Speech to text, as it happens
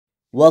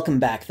Welcome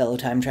back, fellow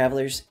time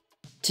travelers.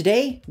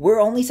 Today, we're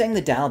only setting the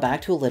dial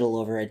back to a little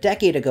over a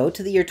decade ago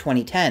to the year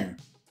 2010.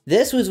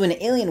 This was when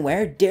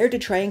Alienware dared to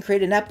try and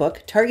create a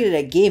netbook targeted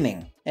at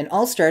gaming, and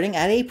all starting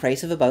at a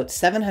price of about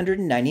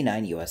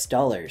 $799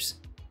 US.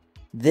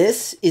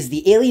 This is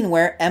the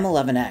Alienware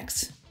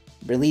M11X.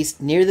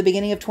 Released near the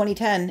beginning of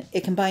 2010,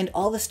 it combined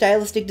all the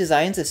stylistic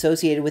designs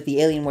associated with the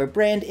Alienware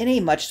brand in a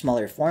much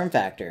smaller form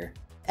factor.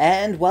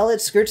 And while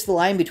it skirts the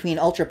line between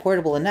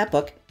ultra-portable and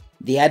netbook,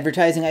 the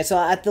advertising I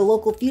saw at the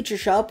local Future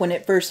Shop when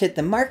it first hit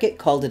the market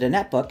called it a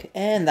netbook,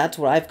 and that's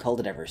what I've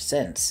called it ever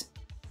since.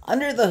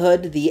 Under the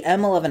hood, the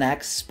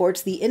M11X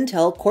sports the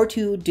Intel Core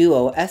 2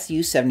 Duo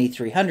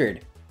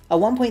SU7300, a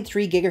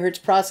 1.3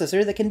 GHz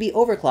processor that can be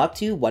overclocked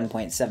to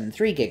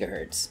 1.73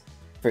 GHz.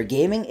 For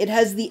gaming, it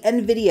has the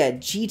NVIDIA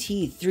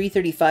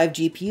GT335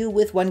 GPU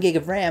with 1GB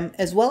of RAM,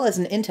 as well as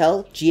an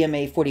Intel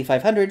GMA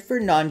 4500 for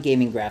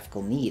non-gaming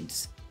graphical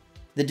needs.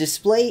 The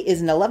display is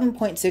an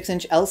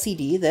 11.6-inch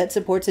LCD that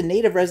supports a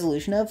native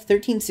resolution of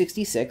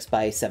 1366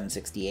 by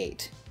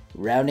 768.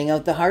 Rounding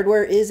out the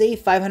hardware is a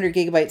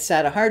 500GB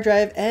SATA hard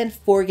drive and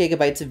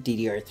 4GB of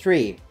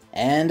DDR3.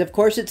 And of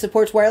course it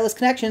supports wireless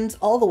connections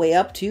all the way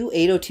up to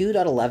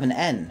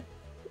 802.11n.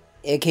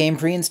 It came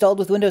pre-installed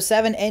with Windows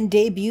 7 and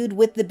debuted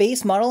with the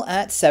base model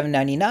at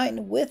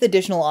 $799, with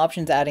additional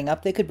options adding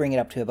up that could bring it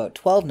up to about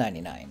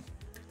 $1299.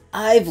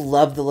 I've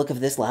loved the look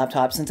of this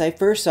laptop since I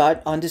first saw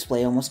it on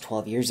display almost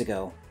 12 years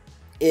ago.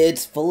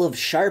 It's full of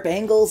sharp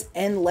angles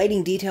and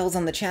lighting details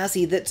on the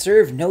chassis that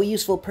serve no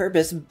useful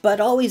purpose, but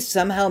always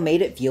somehow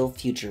made it feel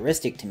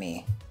futuristic to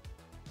me.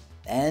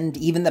 And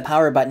even the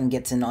power button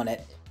gets in on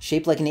it,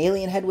 shaped like an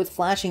alien head with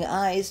flashing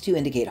eyes to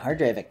indicate hard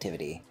drive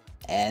activity.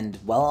 And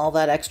while all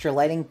that extra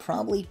lighting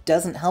probably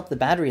doesn't help the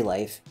battery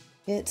life,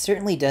 it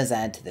certainly does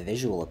add to the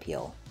visual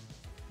appeal.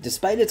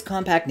 Despite its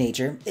compact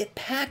nature, it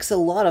packs a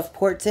lot of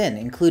ports in,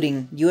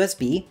 including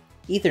USB,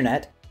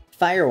 Ethernet,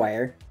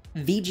 Firewire,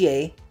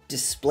 VGA,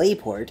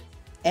 DisplayPort,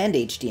 and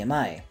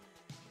HDMI.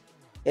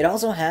 It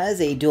also has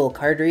a dual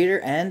card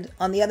reader and,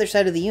 on the other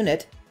side of the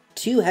unit,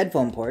 2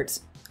 headphone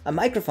ports, a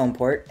microphone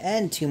port,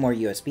 and 2 more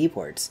USB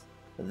ports.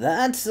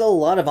 That's a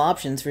lot of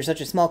options for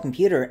such a small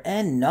computer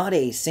and not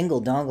a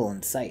single dongle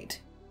in sight.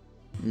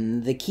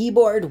 The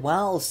keyboard,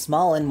 while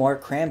small and more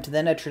cramped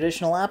than a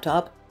traditional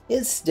laptop,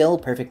 is still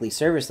perfectly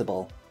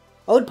serviceable,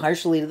 owed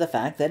partially to the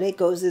fact that it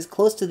goes as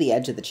close to the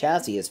edge of the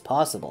chassis as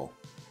possible.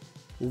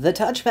 The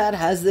touchpad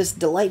has this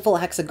delightful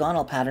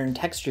hexagonal pattern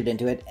textured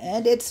into it,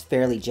 and it's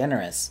fairly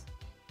generous.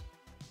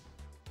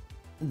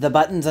 The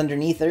buttons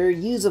underneath are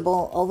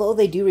usable, although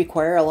they do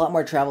require a lot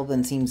more travel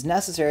than seems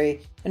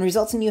necessary, and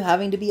results in you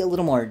having to be a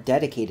little more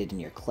dedicated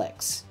in your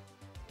clicks.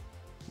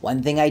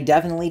 One thing I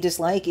definitely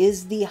dislike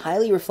is the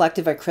highly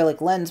reflective acrylic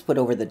lens put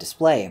over the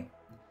display.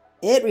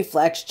 It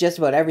reflects just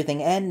about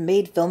everything and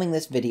made filming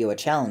this video a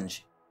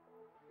challenge.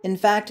 In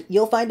fact,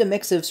 you'll find a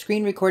mix of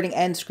screen recording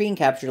and screen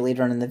capture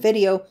later on in the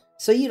video,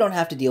 so you don't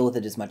have to deal with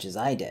it as much as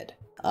I did.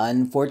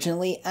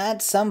 Unfortunately,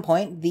 at some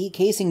point, the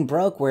casing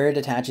broke where it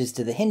attaches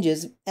to the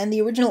hinges, and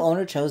the original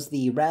owner chose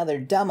the rather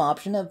dumb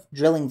option of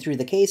drilling through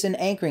the case and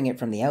anchoring it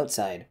from the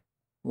outside.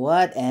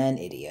 What an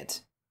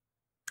idiot.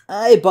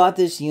 I bought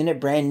this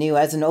unit brand new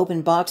as an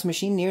open box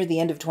machine near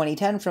the end of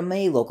 2010 from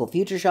a local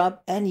Future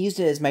Shop and used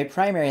it as my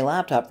primary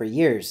laptop for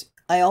years.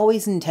 I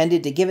always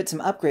intended to give it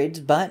some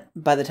upgrades, but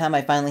by the time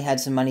I finally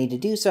had some money to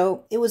do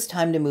so, it was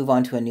time to move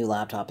on to a new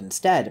laptop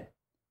instead.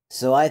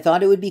 So I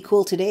thought it would be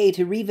cool today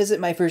to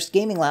revisit my first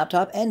gaming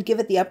laptop and give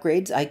it the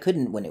upgrades I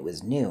couldn't when it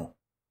was new.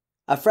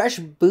 A fresh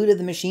boot of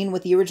the machine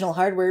with the original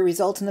hardware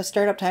results in a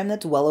startup time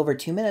that's well over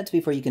 2 minutes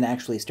before you can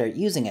actually start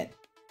using it,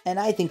 and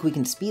I think we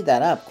can speed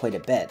that up quite a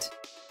bit.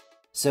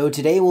 So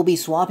today we'll be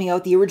swapping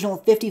out the original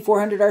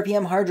 5400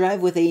 RPM hard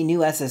drive with a new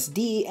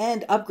SSD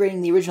and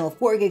upgrading the original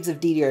 4GB of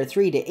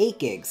DDR3 to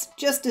 8GB,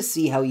 just to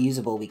see how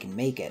usable we can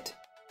make it.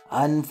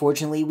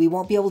 Unfortunately, we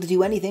won't be able to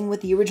do anything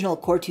with the original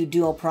Core 2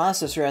 Duo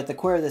processor at the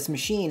core of this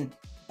machine,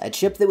 a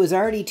chip that was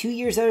already 2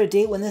 years out of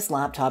date when this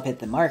laptop hit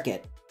the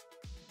market.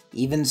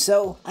 Even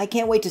so, I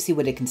can't wait to see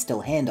what it can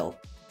still handle.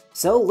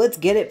 So let's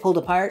get it pulled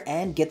apart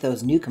and get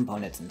those new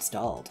components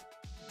installed.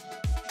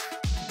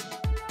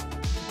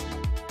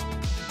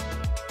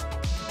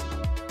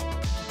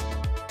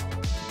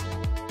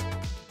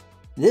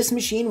 This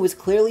machine was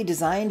clearly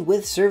designed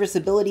with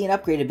serviceability and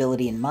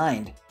upgradability in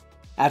mind.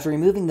 After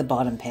removing the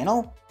bottom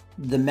panel,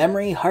 the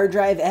memory, hard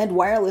drive, and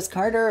wireless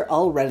card are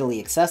all readily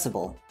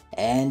accessible.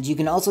 And you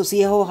can also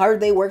see how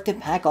hard they work to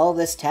pack all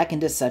this tech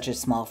into such a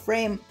small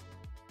frame,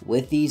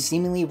 with these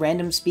seemingly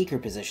random speaker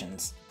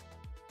positions.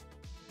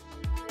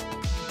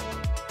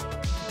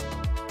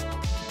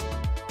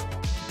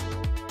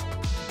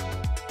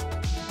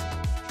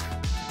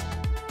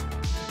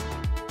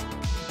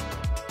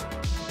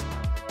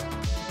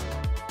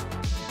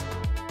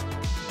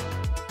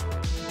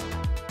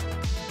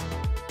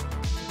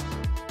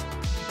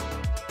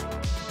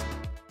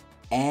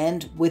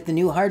 And with the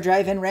new hard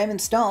drive and RAM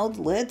installed,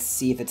 let's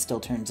see if it still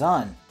turns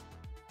on.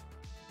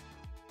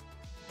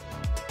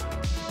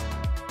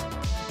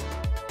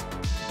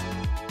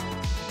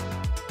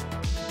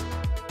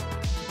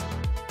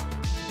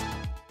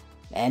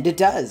 And it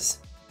does.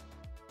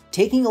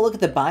 Taking a look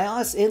at the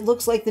BIOS, it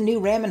looks like the new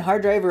RAM and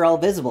hard drive are all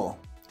visible.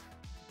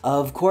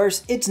 Of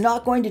course, it's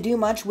not going to do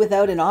much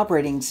without an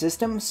operating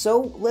system,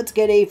 so let's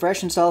get a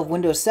fresh install of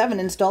Windows 7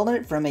 installed in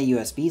it from a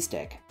USB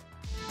stick.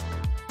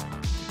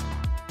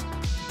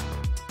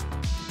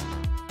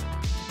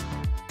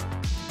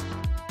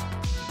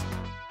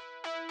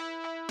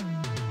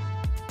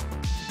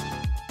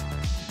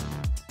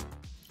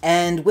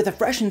 And with a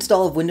fresh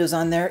install of Windows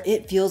on there,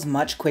 it feels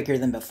much quicker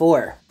than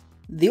before.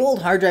 The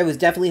old hard drive was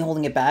definitely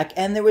holding it back,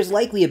 and there was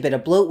likely a bit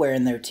of bloatware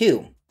in there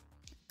too.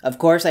 Of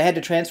course, I had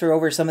to transfer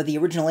over some of the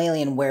original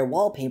Alienware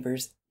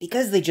wallpapers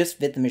because they just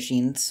fit the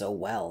machine so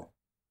well.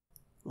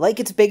 Like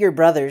its bigger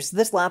brothers,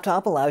 this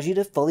laptop allows you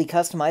to fully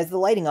customize the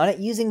lighting on it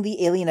using the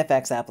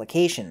AlienFX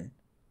application.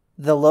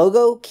 The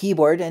logo,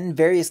 keyboard, and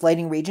various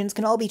lighting regions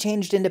can all be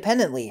changed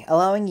independently,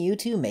 allowing you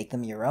to make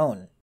them your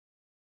own.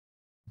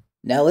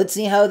 Now let's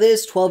see how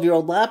this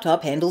 12-year-old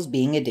laptop handles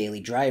being a daily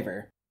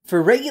driver.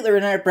 For regular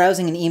internet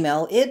browsing and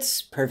email,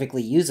 it's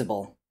perfectly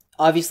usable.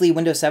 Obviously,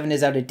 Windows 7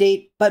 is out of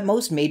date, but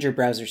most major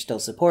browsers still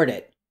support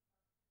it.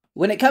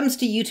 When it comes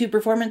to YouTube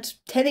performance,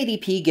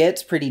 1080p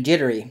gets pretty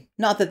jittery,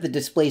 not that the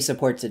display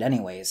supports it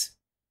anyways.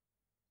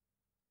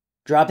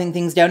 Dropping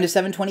things down to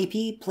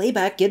 720p,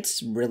 playback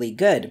gets really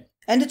good,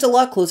 and it's a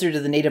lot closer to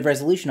the native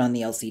resolution on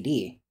the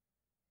LCD.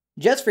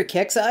 Just for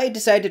kicks, I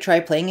decided to try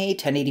playing a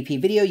 1080p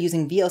video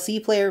using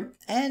VLC Player,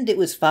 and it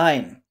was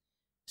fine.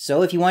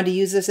 So if you want to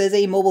use this as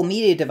a mobile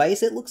media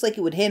device, it looks like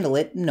it would handle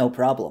it no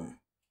problem.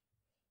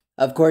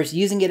 Of course,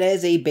 using it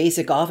as a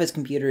basic office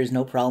computer is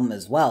no problem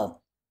as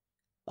well.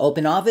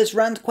 OpenOffice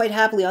runs quite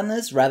happily on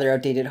this rather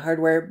outdated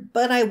hardware,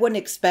 but I wouldn't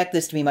expect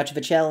this to be much of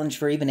a challenge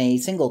for even a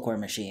single-core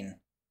machine.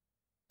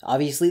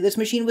 Obviously, this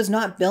machine was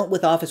not built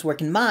with office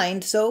work in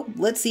mind, so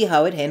let's see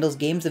how it handles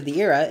games of the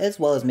era as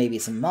well as maybe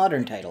some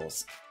modern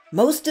titles.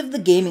 Most of the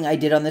gaming I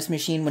did on this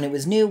machine when it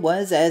was new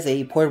was as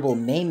a portable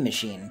MAME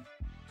machine.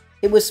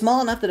 It was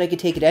small enough that I could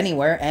take it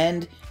anywhere,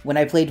 and when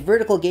I played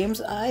vertical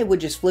games, I would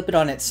just flip it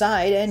on its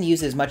side and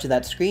use as much of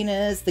that screen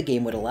as the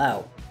game would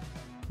allow.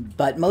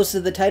 But most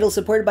of the titles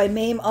supported by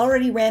MAME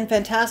already ran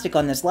fantastic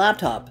on this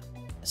laptop,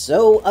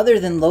 so other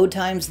than load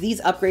times, these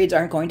upgrades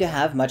aren't going to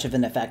have much of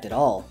an effect at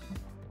all.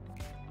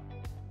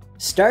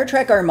 Star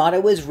Trek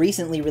Armada was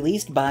recently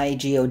released by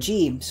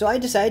GOG, so I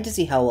decided to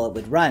see how well it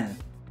would run.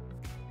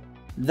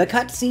 The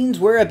cutscenes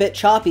were a bit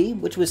choppy,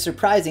 which was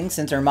surprising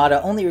since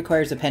Armada only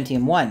requires a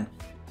Pentium 1.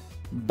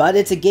 But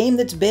it's a game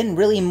that's been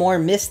really more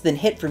miss than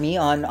hit for me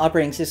on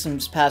operating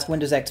systems past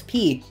Windows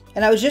XP,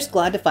 and I was just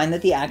glad to find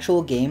that the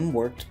actual game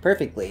worked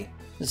perfectly.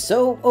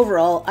 So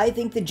overall, I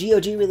think the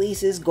GOG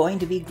release is going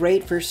to be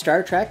great for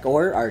Star Trek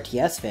or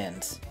RTS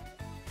fans.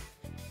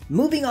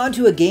 Moving on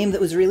to a game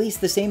that was released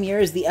the same year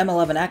as the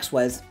M11X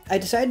was, I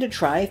decided to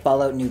try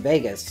Fallout New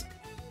Vegas.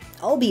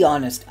 I'll be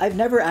honest, I've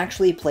never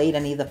actually played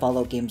any of the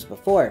Fallout games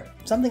before,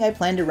 something I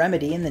plan to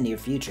remedy in the near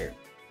future.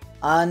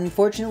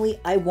 Unfortunately,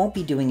 I won't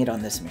be doing it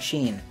on this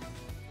machine.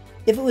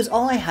 If it was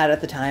all I had at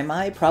the time,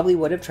 I probably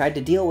would have tried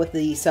to deal with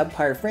the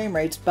subpar frame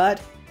rates,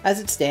 but as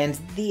it stands,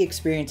 the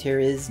experience here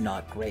is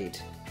not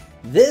great.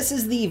 This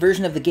is the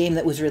version of the game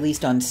that was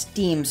released on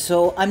Steam,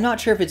 so I'm not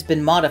sure if it's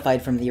been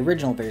modified from the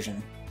original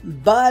version.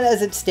 But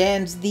as it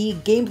stands, the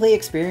gameplay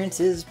experience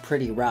is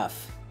pretty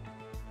rough.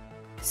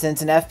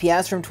 Since an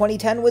FPS from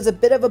 2010 was a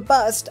bit of a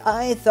bust,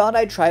 I thought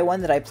I'd try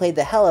one that I played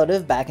the hell out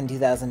of back in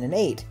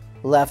 2008,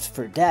 Left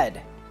 4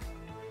 Dead.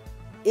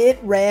 It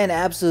ran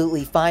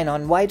absolutely fine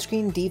on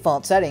widescreen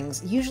default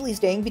settings, usually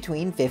staying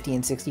between 50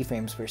 and 60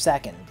 frames per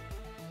second.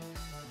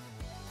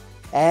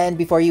 And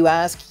before you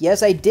ask,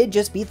 yes, I did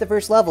just beat the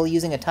first level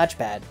using a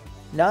touchpad.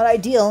 Not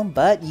ideal,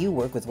 but you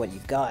work with what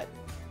you've got.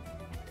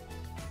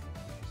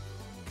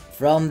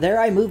 From there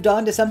I moved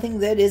on to something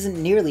that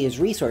isn't nearly as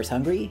resource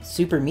hungry,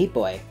 Super Meat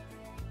Boy.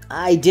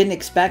 I didn't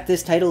expect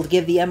this title to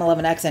give the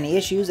M11X any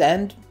issues,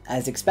 and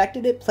as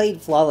expected, it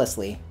played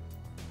flawlessly.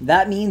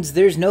 That means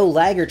there's no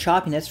lag or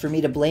choppiness for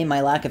me to blame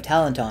my lack of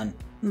talent on,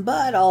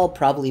 but I'll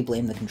probably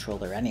blame the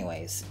controller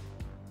anyways.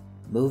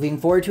 Moving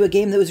forward to a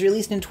game that was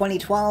released in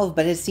 2012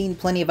 but has seen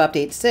plenty of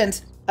updates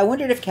since, I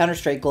wondered if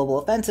Counter-Strike Global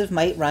Offensive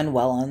might run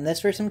well on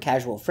this for some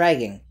casual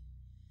fragging.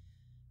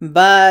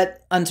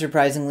 But,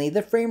 unsurprisingly,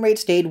 the frame rate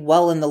stayed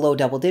well in the low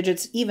double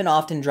digits, even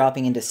often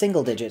dropping into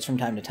single digits from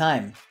time to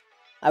time.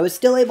 I was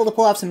still able to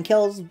pull off some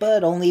kills,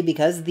 but only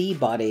because the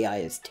bot AI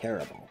is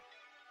terrible.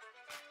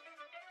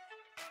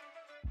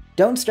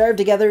 Don't Starve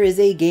Together is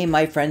a game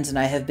my friends and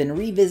I have been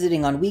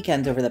revisiting on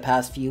weekends over the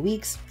past few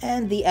weeks,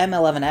 and the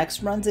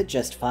M11X runs it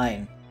just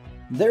fine.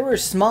 There were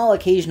small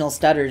occasional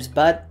stutters,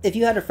 but if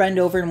you had a friend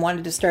over and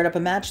wanted to start up a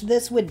match,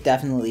 this would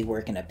definitely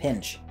work in a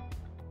pinch.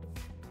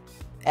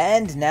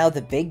 And now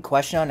the big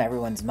question on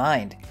everyone's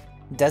mind.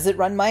 Does it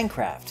run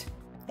Minecraft?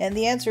 And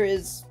the answer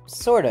is,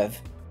 sort of.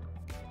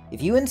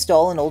 If you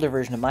install an older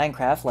version of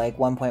Minecraft like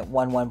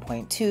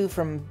 1.11.2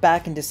 from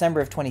back in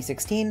December of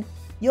 2016,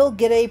 you'll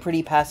get a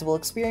pretty passable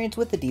experience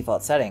with the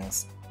default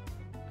settings.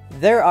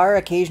 There are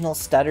occasional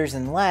stutters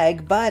and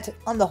lag, but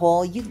on the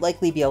whole, you'd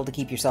likely be able to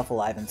keep yourself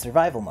alive in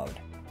survival mode.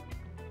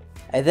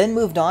 I then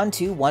moved on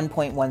to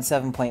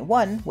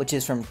 1.17.1, which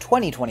is from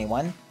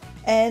 2021,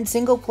 and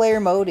single player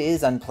mode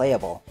is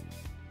unplayable.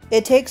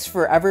 It takes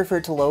forever for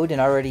it to load an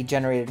already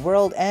generated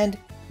world, and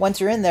once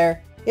you're in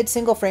there, its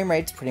single frame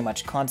rates pretty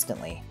much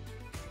constantly.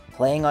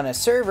 Playing on a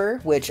server,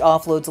 which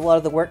offloads a lot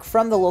of the work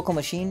from the local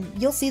machine,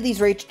 you'll see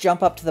these rates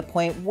jump up to the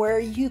point where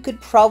you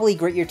could probably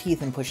grit your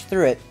teeth and push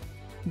through it,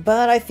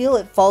 but I feel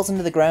it falls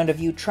into the ground of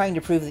you trying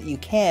to prove that you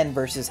can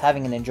versus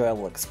having an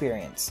enjoyable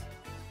experience.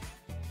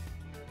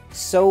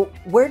 So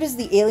where does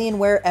the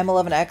Alienware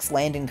M11X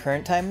land in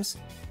current times?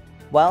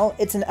 Well,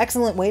 it's an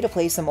excellent way to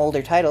play some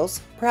older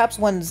titles, perhaps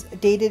ones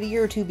dated a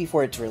year or two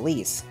before its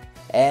release.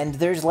 And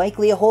there's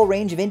likely a whole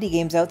range of indie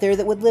games out there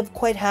that would live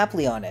quite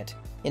happily on it.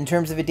 In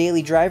terms of a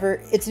daily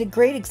driver, it's a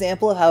great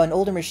example of how an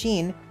older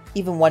machine,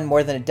 even one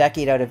more than a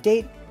decade out of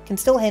date, can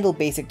still handle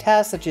basic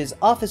tasks such as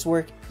office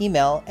work,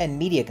 email, and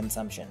media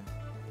consumption.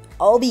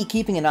 I'll be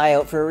keeping an eye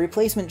out for a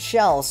replacement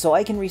shell so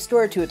I can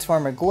restore it to its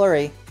former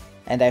glory,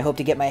 and I hope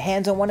to get my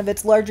hands on one of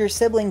its larger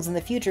siblings in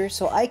the future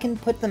so I can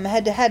put them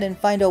head to head and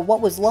find out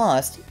what was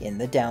lost in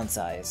the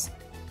downsize.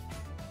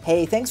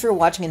 Hey, thanks for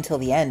watching until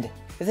the end.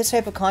 If this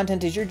type of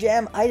content is your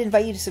jam, I'd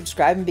invite you to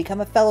subscribe and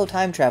become a fellow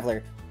time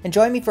traveler, and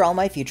join me for all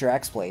my future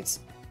exploits.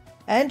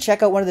 And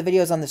check out one of the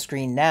videos on the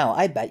screen now,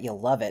 I bet you'll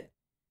love it.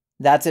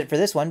 That's it for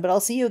this one, but I'll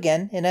see you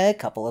again in a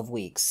couple of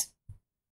weeks.